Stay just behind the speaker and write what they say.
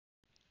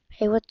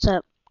Hey, what's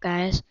up,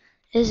 guys?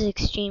 This is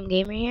Extreme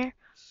Gamer here,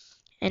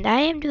 and I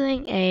am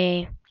doing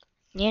a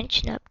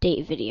mansion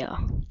update video.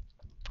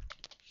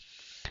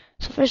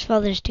 So first of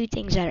all, there's two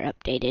things that are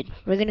updated.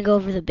 We're gonna go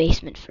over the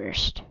basement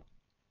first.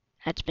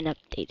 That's been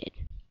updated.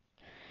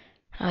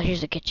 Oh,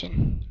 here's the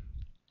kitchen.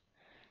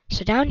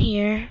 So down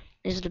here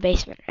is the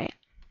basement, right?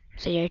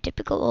 So your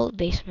typical old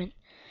basement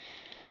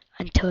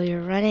until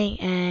you're running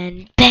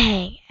and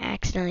bang,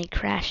 accidentally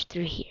crashed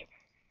through here.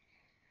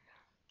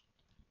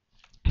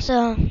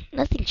 So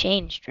nothing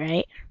changed,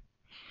 right?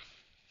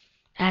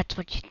 That's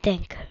what you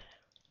think.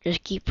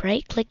 Just keep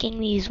right-clicking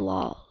these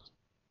walls.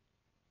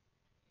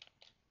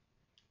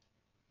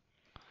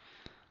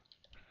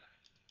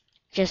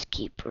 Just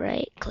keep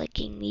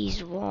right-clicking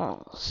these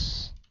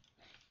walls.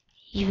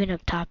 Even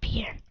up top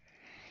here.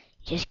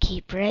 Just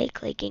keep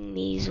right-clicking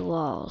these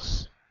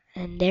walls.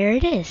 And there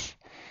it is.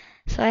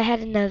 So I had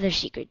another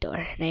secret door,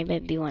 and I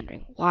might be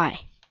wondering,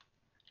 why?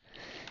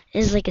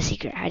 This is like a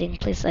secret hiding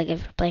place, like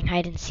if you're playing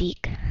hide and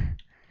seek.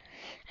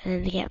 And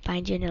then they can't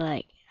find you, and they're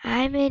like,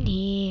 I'm in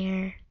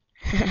here.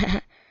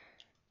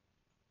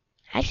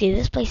 Actually,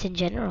 this place in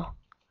general.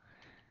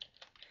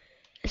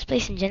 This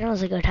place in general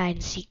is a good hide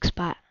and seek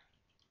spot.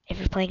 If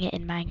you're playing it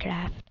in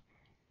Minecraft.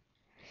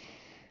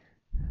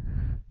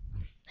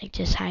 Like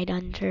just hide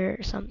under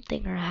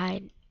something or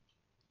hide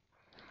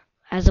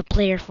as a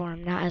player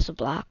form, not as a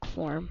block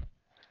form.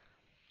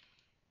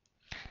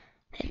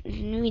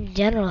 And in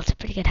general, it's a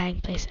pretty good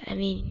hiding place. I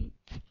mean,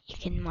 you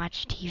can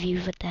watch TV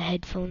with the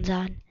headphones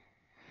on,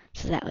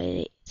 so that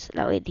way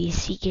the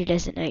seeker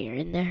doesn't know you're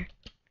in there.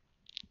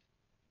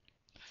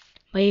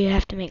 But you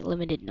have to make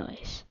limited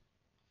noise.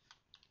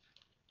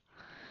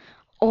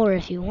 Or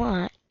if you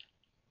want,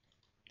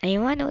 and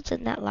you want to know what's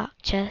in that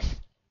locked chest,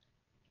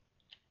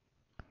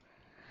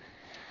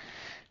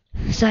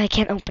 so I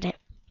can't open it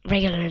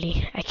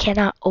regularly. I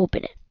cannot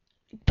open it.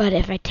 But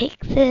if I take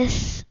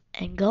this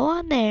and go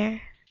on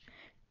there,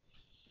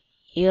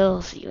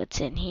 you'll see what's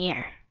in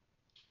here.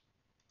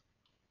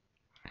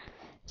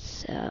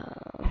 So,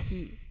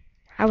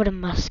 how would a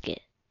musket?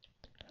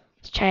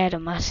 Let's try out a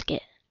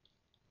musket.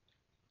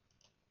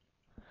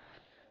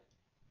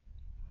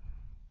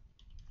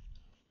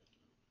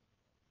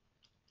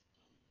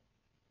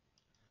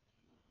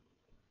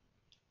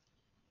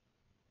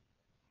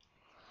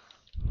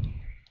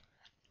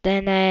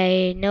 Then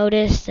I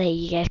noticed that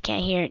you guys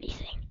can't hear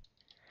anything.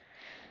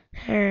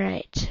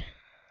 Alright.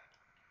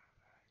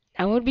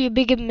 That would be a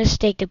big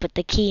mistake to put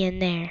the key in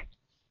there.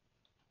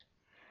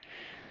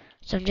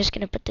 So I'm just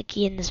going to put the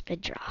key in this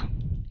mid draw.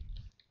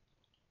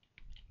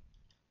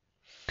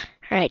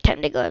 Alright,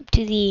 time to go up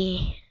to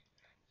the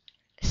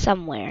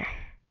somewhere.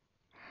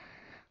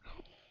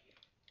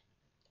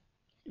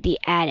 The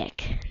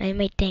attic. Now you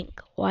might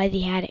think, why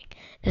the attic?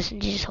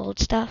 Doesn't it just hold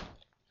stuff?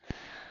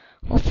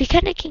 Well, if you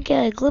kind of can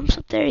get a glimpse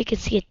up there, you can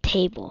see a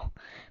table.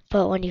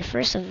 But when you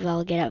first of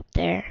all get up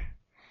there,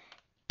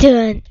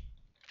 dun,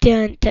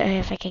 dun, dun,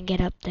 if I can get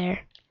up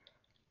there.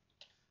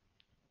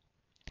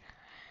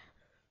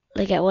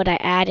 Look at what I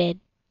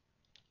added.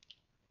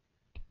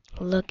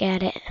 Look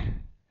at it.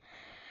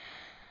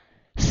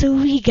 So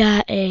we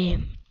got a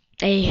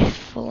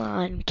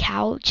full-on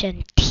couch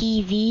and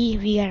TV.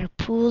 We got a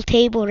pool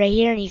table right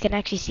here, and you can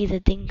actually see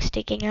the thing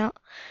sticking out.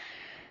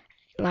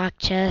 Locked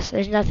chest.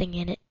 There's nothing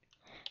in it.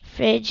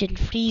 Fridge and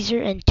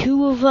freezer, and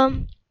two of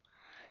them,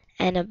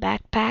 and a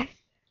backpack,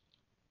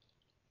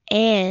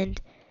 and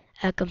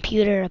a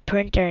computer, a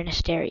printer, and a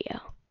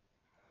stereo.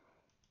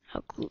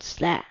 How cool is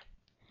that?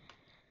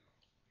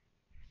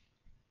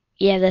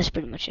 Yeah, that's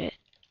pretty much it.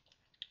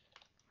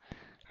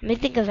 I may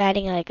think of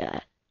adding like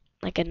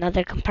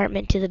another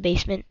compartment to the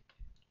basement,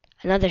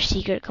 another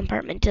secret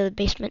compartment to the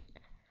basement.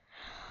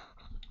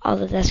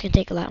 Although that's gonna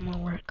take a lot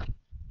more work.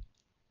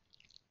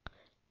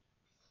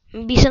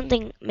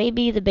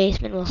 Maybe the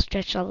basement will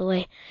stretch all the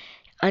way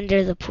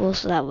under the pool,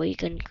 so that way you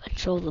can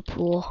control the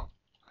pool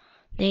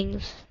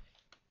things.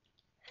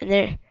 And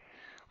what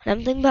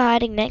I'm thinking about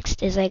adding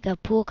next is like a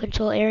pool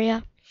control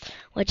area,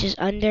 which is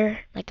under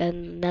like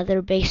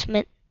another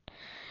basement.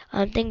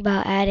 What I'm thinking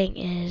about adding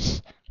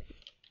is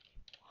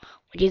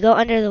when you go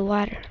under the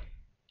water.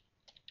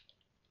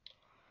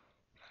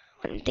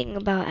 What I'm thinking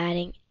about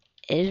adding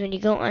is when you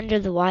go under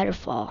the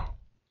waterfall.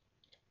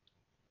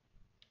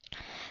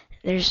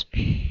 There's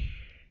a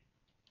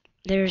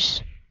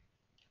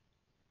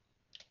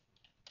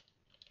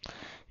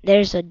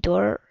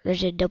door.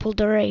 There's a double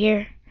door right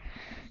here,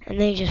 and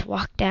then you just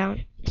walk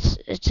down.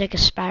 It's like a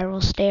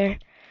spiral stair,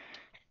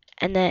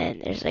 and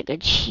then there's like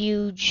a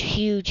huge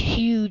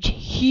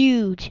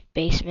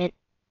basement.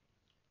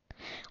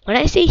 When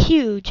I say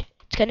huge,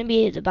 it's gonna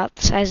be about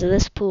the size of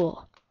this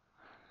pool,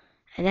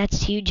 and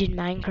that's huge in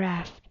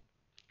Minecraft.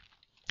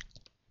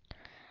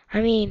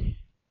 I mean,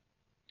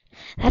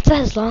 that's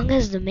as long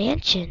as the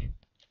mansion,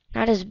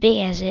 not as big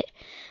as it,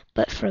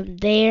 but from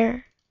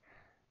there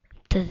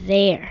to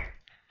there,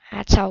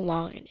 that's how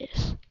long it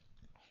is.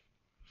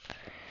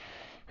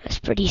 That's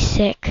pretty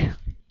sick.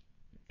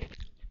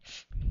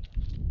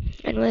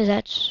 Anyways,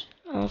 that's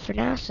all for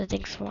now, so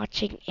thanks for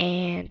watching,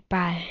 and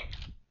bye.